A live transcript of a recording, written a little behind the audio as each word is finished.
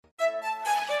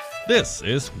This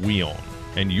is WION,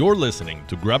 and you're listening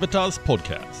to Gravitas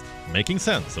podcast, making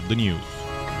sense of the news.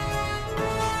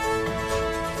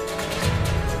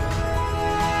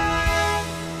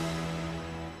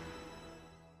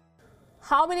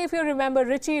 How many of you remember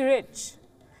Richie Rich?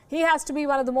 He has to be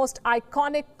one of the most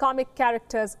iconic comic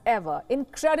characters ever.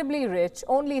 Incredibly rich,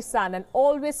 only son, and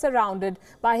always surrounded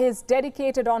by his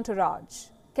dedicated entourage.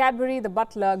 Cadbury the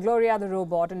butler, Gloria the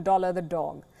robot, and Dollar the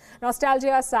dog.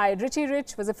 Nostalgia aside, Richie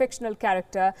Rich was a fictional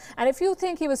character, and if you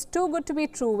think he was too good to be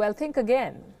true, well, think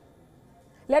again.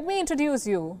 Let me introduce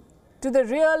you to the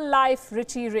real-life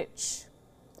Richie Rich.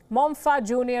 Mompha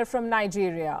Junior from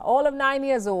Nigeria, all of 9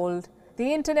 years old.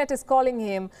 The internet is calling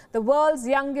him the world's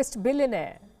youngest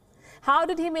billionaire. How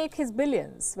did he make his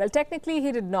billions? Well, technically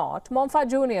he did not. Mompha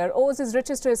Junior owes his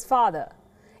riches to his father,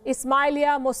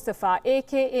 Ismailia Mustafa,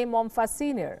 aka Mompha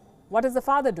Senior. What does the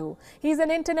father do? He's an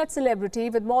internet celebrity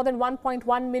with more than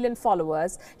 1.1 million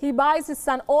followers. He buys his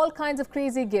son all kinds of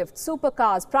crazy gifts,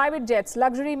 supercars, private jets,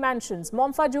 luxury mansions.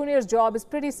 Mompha Junior's job is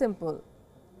pretty simple.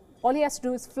 All he has to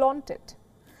do is flaunt it.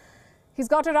 He's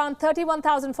got around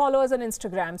 31,000 followers on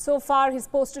Instagram. So far, he's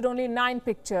posted only 9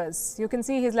 pictures. You can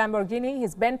see his Lamborghini,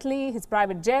 his Bentley, his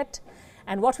private jet,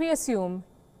 and what we assume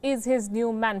is his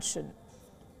new mansion.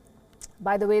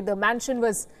 By the way, the mansion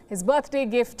was his birthday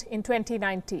gift in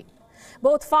 2019.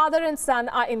 Both father and son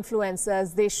are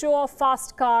influencers. They show off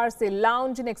fast cars, they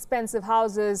lounge in expensive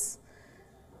houses,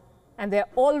 and they're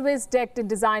always decked in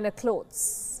designer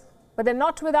clothes. But they're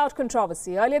not without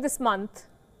controversy. Earlier this month,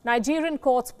 Nigerian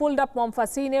courts pulled up Mompha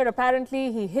Senior.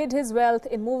 Apparently, he hid his wealth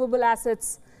in movable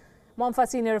assets. Mompha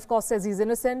Senior, of course, says he's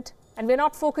innocent. And we're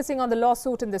not focusing on the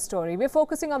lawsuit in this story. We're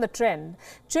focusing on the trend.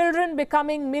 Children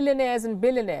becoming millionaires and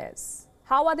billionaires.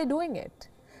 How are they doing it?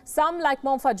 Some, like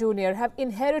Mompha Junior, have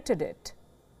inherited it.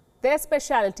 Their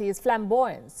specialty is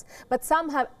flamboyance. But some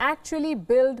have actually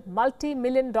built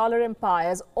multi-million-dollar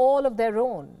empires all of their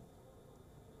own.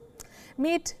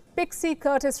 Meet Pixie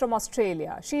Curtis from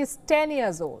Australia. She is 10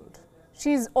 years old.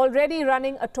 She's already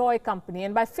running a toy company,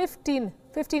 and by 15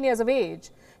 years of age,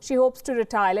 she hopes to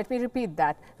retire. Let me repeat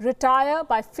that. Retire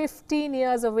by 15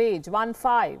 years of age,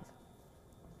 1-5.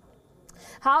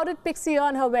 How did Pixie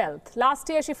earn her wealth? Last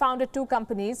year, she founded 2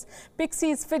 companies,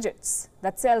 Pixie's Fidgets,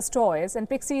 that sells toys, and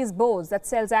Pixie's Bows, that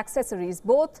sells accessories.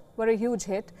 Both were a huge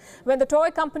hit. When the toy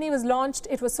company was launched,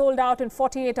 it was sold out in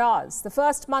 48 hours. The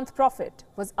first month profit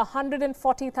was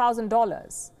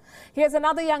 $140,000. Here's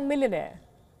another young millionaire,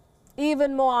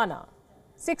 Evan Moana,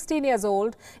 16 years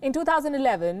old. In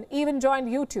 2011, Evan joined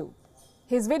YouTube.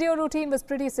 His video routine was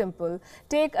pretty simple.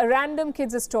 Take a random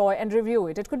kid's toy and review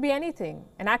it. It could be anything,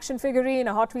 an action figurine,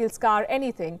 a Hot Wheels car,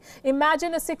 anything.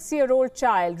 Imagine a 6-year-old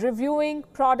child reviewing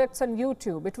products on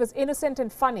YouTube. It was innocent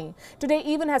and funny. Today,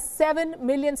 Evan has 7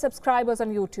 million subscribers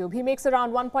on YouTube. He makes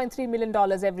around $1.3 million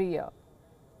every year.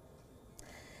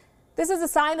 This is a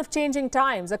sign of changing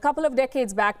times. A couple of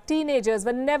decades back, teenagers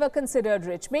were never considered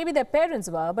rich. Maybe their parents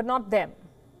were, but not them.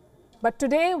 But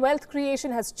today, wealth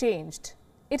creation has changed.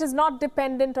 It is not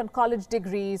dependent on college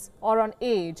degrees or on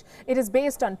age. It is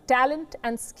based on talent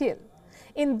and skill.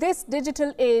 In this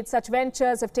digital age, such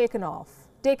ventures have taken off.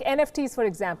 Take NFTs, for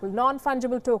example,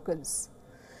 non-fungible tokens.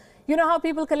 You know how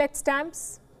people collect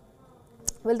stamps?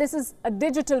 Well, this is a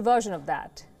digital version of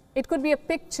that. It could be a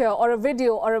picture or a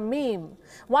video or a meme.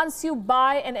 Once you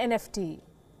buy an NFT,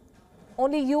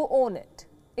 only you own it.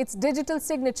 Its digital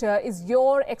signature is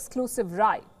your exclusive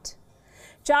right.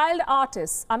 Child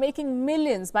artists are making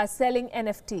millions by selling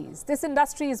NFTs. This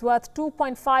industry is worth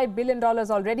 $2.5 billion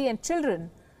already, and children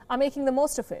are making the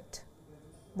most of it.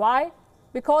 Why?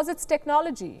 Because it's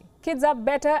technology. Kids are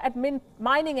better at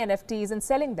mining NFTs and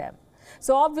selling them.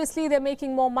 So obviously they're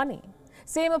making more money.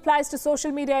 Same applies to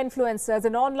social media influencers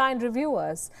and online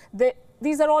reviewers.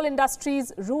 These are all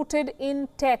industries rooted in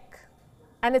tech,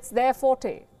 and it's their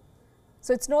forte.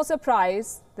 So it's no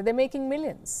surprise that they're making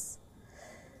millions.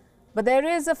 But there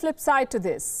is a flip side to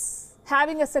this.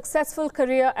 Having a successful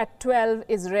career at 12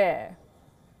 is rare.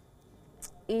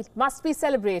 It must be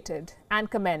celebrated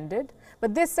and commended,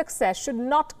 but this success should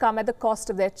not come at the cost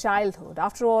of their childhood.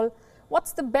 After all,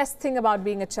 what's the best thing about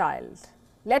being a child?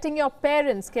 Letting your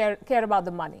parents care about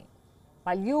the money,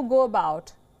 while you go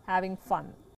about having fun.